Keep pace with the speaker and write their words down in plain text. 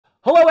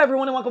Hello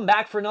everyone and welcome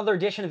back for another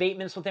edition of 8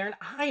 Minutes with Aaron.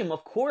 I am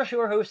of course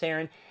your host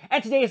Aaron,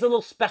 and today is a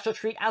little special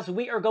treat as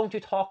we are going to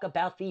talk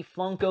about the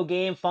Funko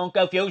game,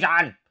 Funko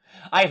Fusion.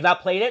 I have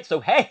not played it, so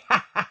hey,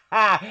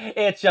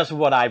 it's just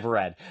what I've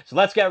read. So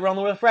let's get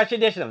rolling with a fresh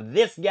edition of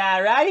this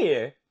guy right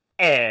here,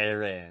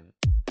 Aaron.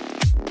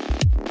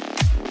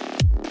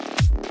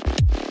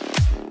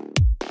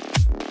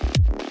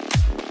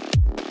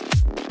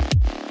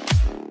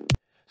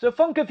 So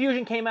Funko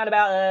Fusion came out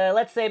about,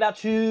 let's say about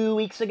 2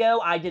 weeks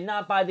ago. I did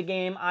not buy the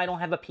game. I don't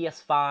have a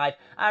PS5.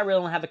 I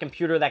really don't have a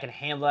computer that can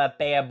handle that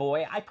bad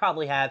boy. I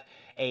probably have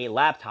a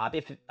laptop.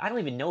 I don't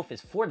even know if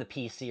it's for the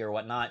PC or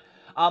whatnot.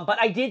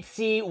 But I did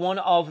see one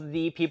of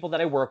the people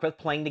that I work with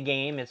playing the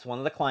game. It's one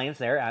of the clients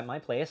there at my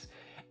place.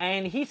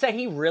 And he said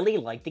he really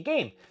liked the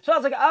game. So I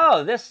was like,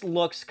 oh, this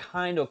looks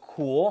kind of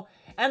cool.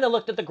 And I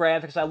looked at the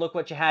graphics, I looked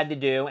what you had to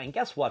do, and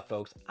guess what,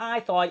 folks? I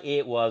thought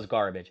it was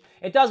garbage.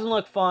 It doesn't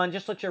look fun,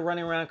 just looks like you're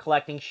running around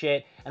collecting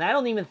shit, and I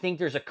don't even think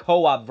there's a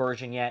co-op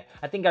version yet.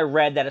 I think I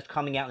read that it's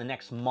coming out in the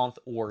next month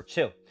or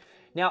two.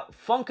 Now,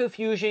 Funko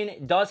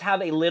Fusion does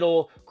have a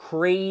little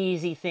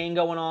crazy thing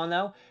going on,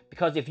 though,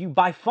 because if you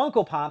buy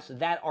Funko Pops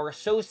that are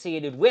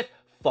associated with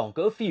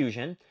Funko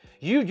Fusion,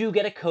 you do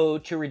get a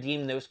code to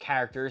redeem those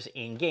characters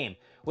in-game,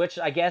 which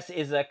I guess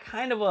is a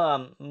kind of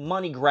a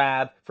money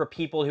grab for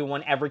people who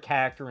want every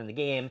character in the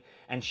game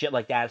and shit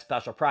like that,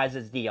 special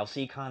prizes,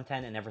 DLC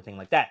content, and everything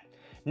like that.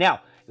 Now,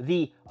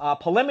 the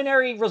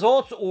preliminary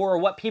results, or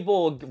what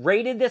people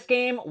rated this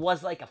game,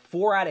 was like a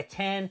 4 out of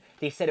 10.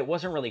 They said it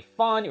wasn't really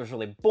fun, it was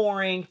really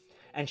boring,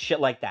 and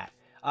shit like that.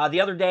 The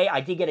other day,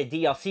 I did get a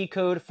DLC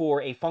code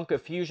for a Funko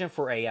Fusion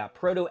for a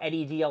Proto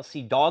Eddie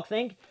DLC dog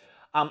thing.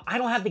 I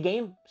don't have the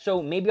game,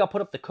 so maybe I'll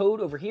put up the code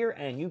over here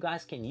and you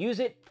guys can use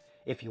it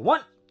if you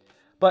want.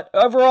 But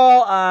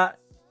overall,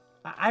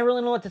 I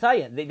really don't know what to tell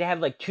you. They have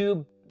like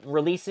 2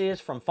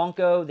 releases from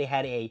Funko. They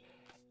had a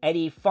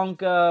Eddie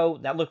Funko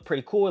that looked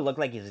pretty cool. It looked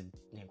like he's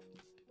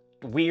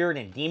weird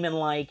and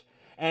demon-like.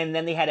 And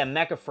then they had a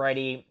Mecha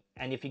Freddy.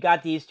 And if you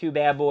got these 2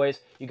 bad boys,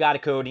 you got a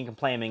code and you can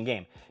play them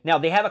in-game. Now,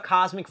 they have a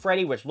Cosmic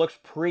Freddy, which looks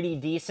pretty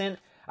decent.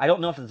 I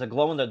don't know if it's a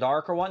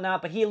glow-in-the-dark or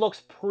whatnot, but he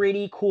looks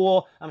pretty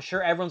cool. I'm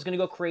sure everyone's going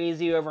to go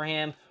crazy over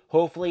him.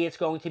 Hopefully, it's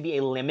going to be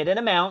a limited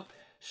amount,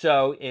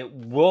 so it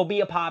will be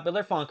a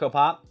popular Funko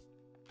Pop.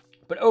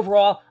 But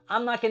overall,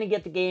 I'm not going to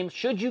get the game.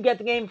 Should you get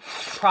the game?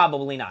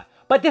 Probably not.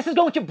 But this is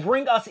going to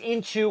bring us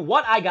into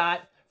what I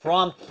got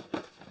from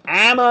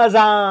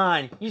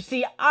Amazon. You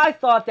see, I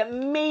thought that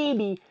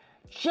maybe,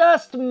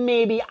 just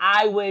maybe,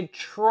 I would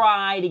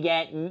try to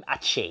get a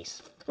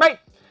Chase, right?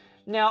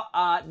 Now,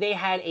 they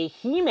had a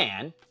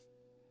He-Man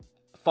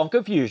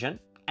Funko Fusion,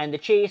 and the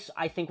Chase,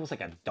 I think, was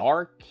like a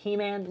dark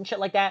He-Man and shit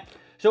like that.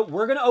 So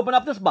we're going to open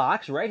up this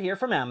box right here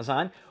from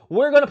Amazon.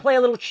 We're going to play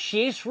a little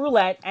Chase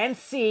Roulette and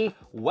see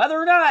whether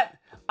or not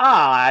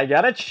I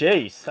got a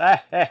Chase. All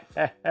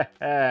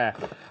right,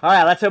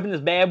 let's open this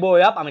bad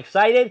boy up. I'm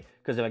excited,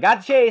 because if I got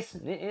the Chase,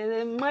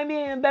 it might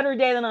be a better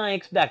day than I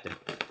expected.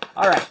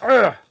 All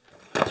right,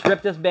 let's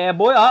rip this bad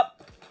boy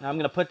up. Now I'm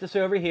going to put this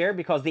over here,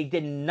 because they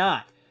did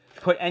not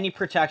put any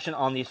protection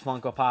on these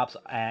Funko Pops,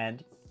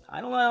 and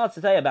I don't know what else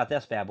to tell you about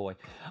this bad boy.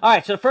 All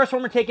right, so the first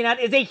one we're taking out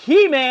is a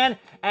He-Man,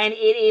 and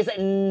it is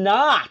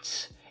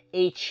not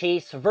a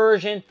Chase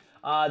version.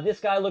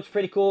 This guy looks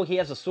pretty cool. He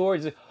has a sword.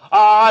 He's like,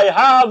 I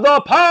have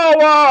the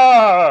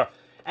power!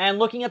 And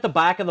looking at the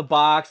back of the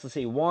box, let's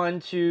see, 1,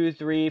 2,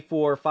 3,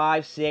 4,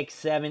 5, 6,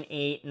 7,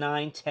 8,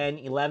 9, 10,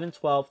 11,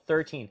 12,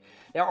 13.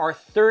 There are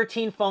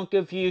 13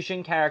 Funko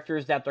Fusion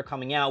characters that they're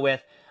coming out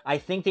with. I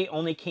think they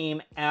only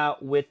came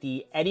out with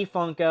the Eddie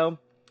Funko,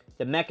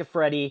 the Mecha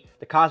Freddy,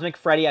 the Cosmic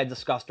Freddy I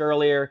discussed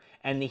earlier,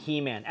 and the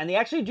He-Man. And they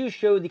actually do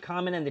show the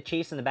Comet and the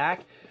Chase in the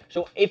back.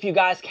 So if you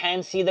guys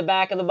can see the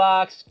back of the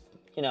box,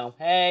 you know,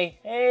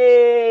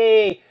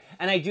 hey.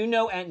 And I do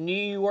know at New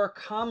York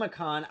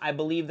Comic-Con, I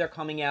believe they're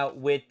coming out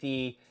with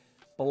the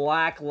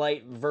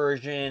blacklight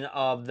version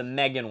of the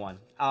Megan one.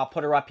 I'll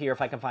put her up here if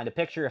I can find a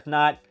picture. If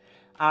not,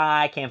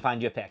 I can't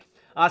find you a pic.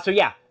 So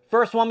yeah.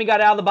 First one we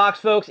got out of the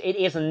box, folks, it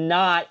is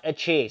not a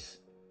Chase.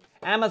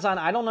 Amazon,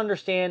 I don't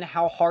understand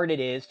how hard it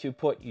is to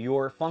put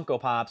your Funko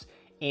Pops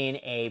in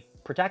a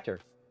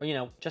protector. Or, you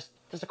know, just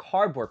a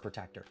cardboard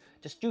protector.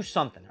 Just do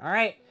something, all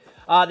right?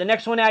 The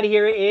next one out of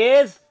here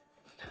is...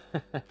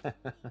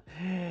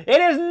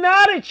 it is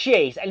not a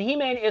Chase. And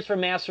He-Man is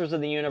from Masters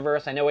of the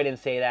Universe. I know I didn't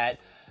say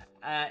that.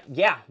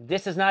 Yeah,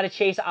 this is not a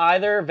Chase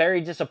either. Very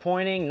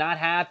disappointing. Not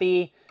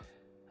happy.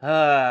 You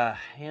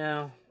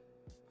know,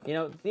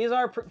 these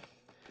are...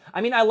 I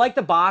mean, I like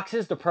the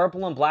boxes, the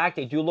purple and black.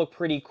 They do look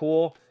pretty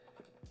cool.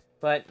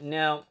 But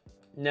no.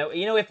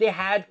 You know, if they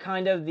had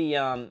kind of the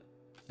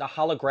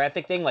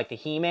holographic thing, like the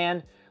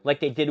He-Man, like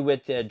they did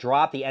with the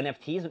Drop, the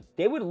NFTs,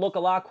 they would look a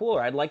lot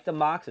cooler. I'd like the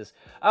boxes.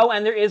 Oh,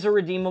 and there is a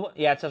redeemable...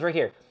 Yeah, it says right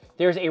here.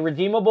 There's a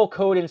redeemable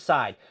code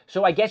inside.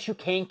 So I guess you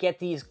can't get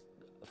these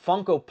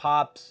Funko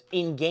Pops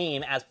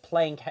in-game as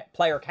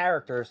player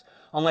characters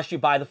unless you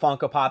buy the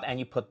Funko Pop and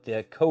you put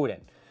the code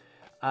in.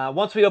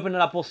 Once we open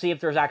it up, we'll see if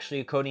there's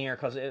actually a code in here,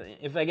 because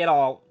if I get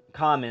all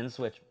commons,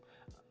 which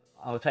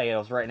I'll tell you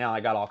right now, I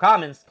got all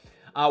commons.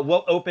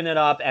 We'll open it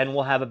up and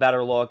we'll have a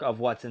better look of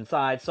what's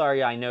inside.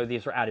 Sorry, I know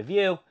these are out of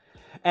view.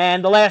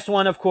 And the last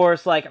one, of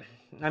course, like,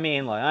 I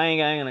mean, like, I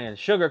ain't gonna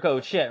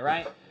sugarcoat shit,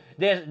 right?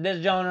 This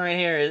gentleman right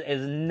here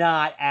is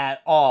not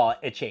at all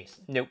a chase.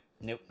 Nope,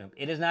 nope, nope.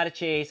 It is not a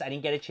chase. I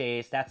didn't get a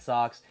chase. That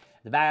sucks.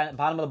 The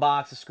bottom of the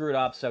box is screwed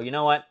up. So you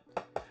know what?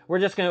 We're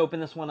just gonna open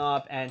this one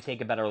up and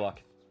take a better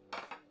look.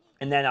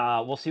 And then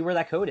we'll see where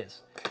that code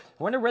is.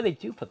 I wonder where they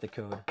do put the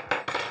code.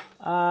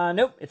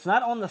 Nope, it's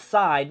not on the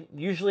side.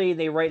 Usually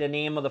they write a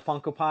name of the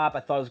Funko Pop. I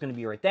thought it was going to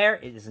be right there.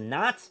 It is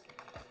not.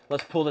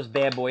 Let's pull this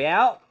bad boy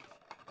out.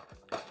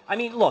 I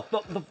mean, look.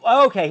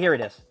 Okay, here it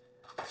is.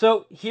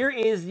 So here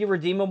is the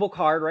redeemable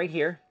card right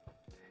here.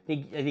 They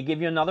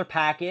give you another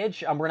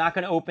package. We're not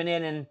going to open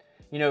it and,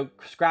 you know,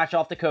 scratch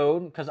off the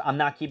code because I'm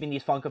not keeping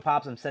these Funko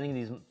Pops. I'm sending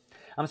these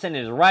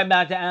right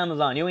back to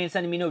Amazon. You ain't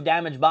sending me no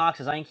damaged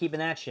boxes. I ain't keeping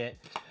that shit.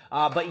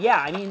 But yeah,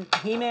 I mean,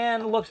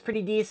 He-Man looks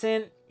pretty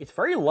decent. It's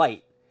very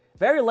light.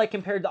 Very light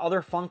compared to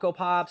other Funko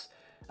Pops.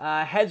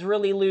 Head's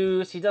really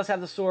loose. He does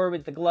have the sword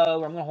with the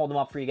glow. I'm going to hold him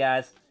up for you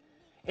guys.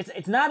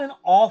 It's not an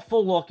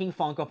awful looking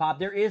Funko Pop.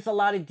 There is a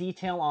lot of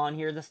detail on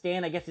here. The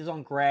stand, I guess, is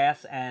on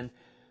grass and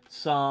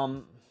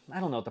some, I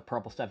don't know what the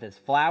purple stuff is.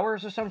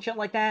 Flowers or some shit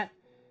like that.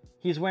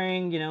 He's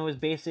wearing, you know, his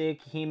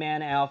basic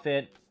He-Man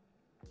outfit.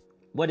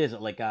 What is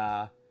it? Like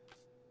a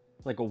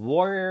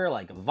warrior,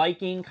 like a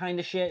Viking kind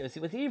of shit.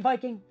 Was he a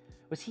Viking?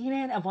 Was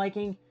He-Man a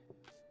Viking?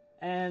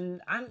 And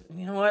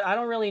you know what? I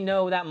don't really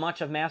know that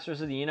much of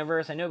Masters of the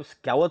Universe. I know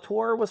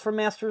Skeletor was from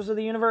Masters of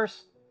the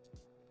Universe.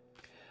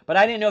 But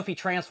I didn't know if he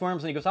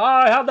transforms and he goes, oh,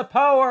 I have the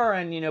power,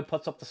 and, you know,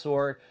 puts up the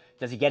sword.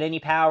 Does he get any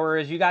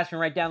powers? You guys can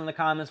write down in the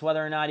comments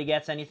whether or not he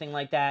gets anything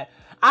like that.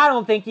 I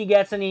don't think he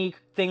gets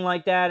anything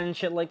like that and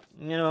shit like,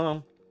 you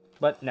know.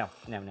 But no.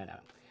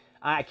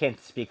 I can't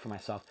speak for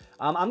myself.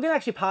 I'm going to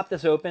actually pop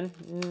this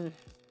open.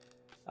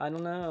 I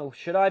don't know.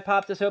 Should I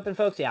pop this open,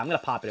 folks? Yeah, I'm going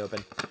to pop it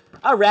open.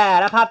 All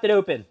right, I popped it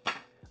open.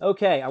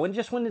 Okay, I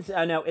just wanted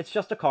to... no, it's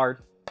just a card.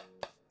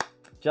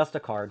 Just a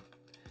card.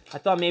 I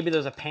thought maybe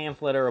there's a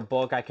pamphlet or a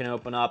book I can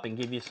open up and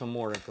give you some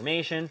more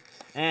information.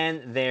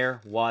 And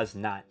there was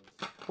not.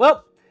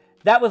 Well,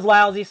 that was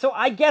lousy. So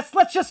I guess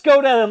let's just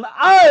go to them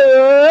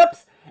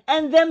ups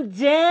and them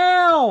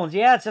downs.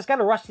 Yeah, it's just got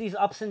to rush these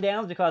ups and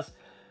downs because...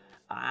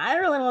 I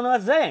really don't know what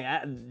to say.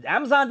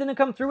 Amazon didn't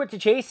come through with the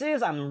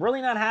chases. I'm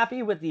really not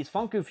happy with these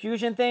Funko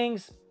Fusion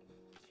things.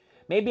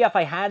 Maybe if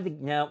I had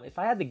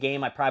the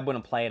game, I probably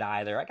wouldn't play it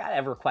either. I got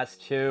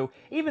EverQuest 2,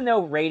 even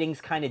though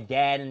rating's kind of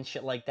dead and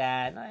shit like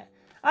that.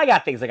 I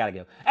got things I gotta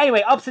do.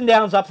 Anyway, ups and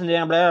downs, blah,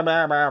 blah,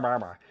 blah, blah,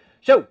 blah.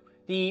 So,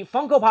 the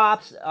Funko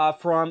Pops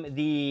from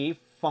the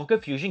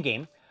Funko Fusion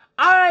game,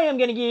 I am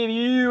gonna give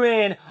you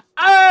an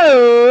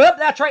up.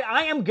 That's right,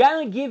 I am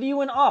gonna give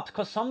you an up,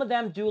 because some of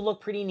them do look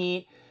pretty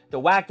neat. The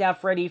Whacked Out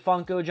Freddy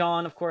Funko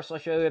John, of course, I'll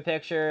show you a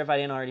picture if I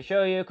didn't already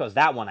show you, because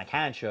that one I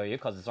can show you,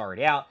 because it's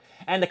already out.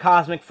 And the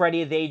Cosmic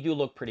Freddy, they do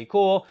look pretty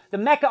cool. The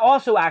Mecha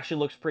also actually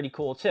looks pretty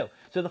cool, too.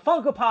 So the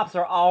Funko Pops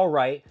are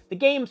alright. The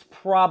game's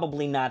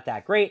probably not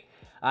that great.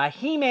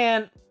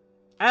 He-Man,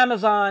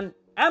 Amazon,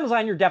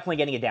 you're definitely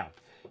getting it down.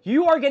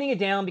 You are getting it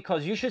down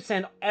because you should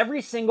send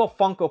every single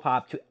Funko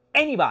Pop to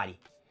anybody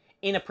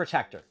in a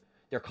protector.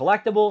 They're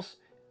collectibles.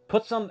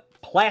 Put some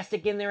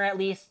plastic in there at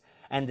least.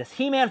 And this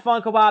He-Man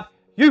Funko Pop,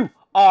 you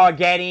are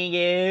getting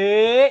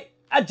it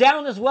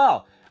down as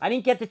well. I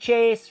didn't get the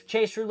chase.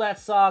 Chase roulette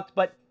sucked,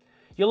 but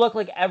you look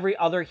like every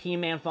other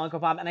He-Man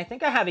Funko Pop. And I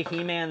think I have a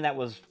He-Man that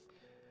was,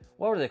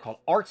 what were they called?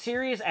 Art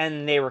Series,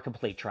 and they were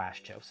complete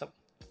trash too. So,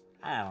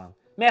 I don't know.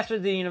 Masters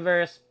of the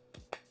Universe,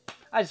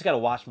 I just gotta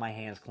wash my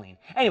hands clean.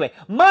 Anyway,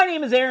 my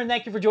name is Aaron.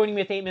 Thank you for joining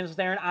me at 8 Minutes with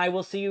Aaron. I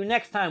will see you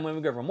next time when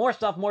we go over more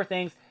stuff, more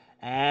things,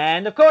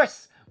 and of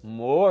course,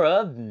 more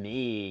of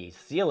me.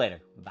 See you later.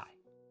 Bye.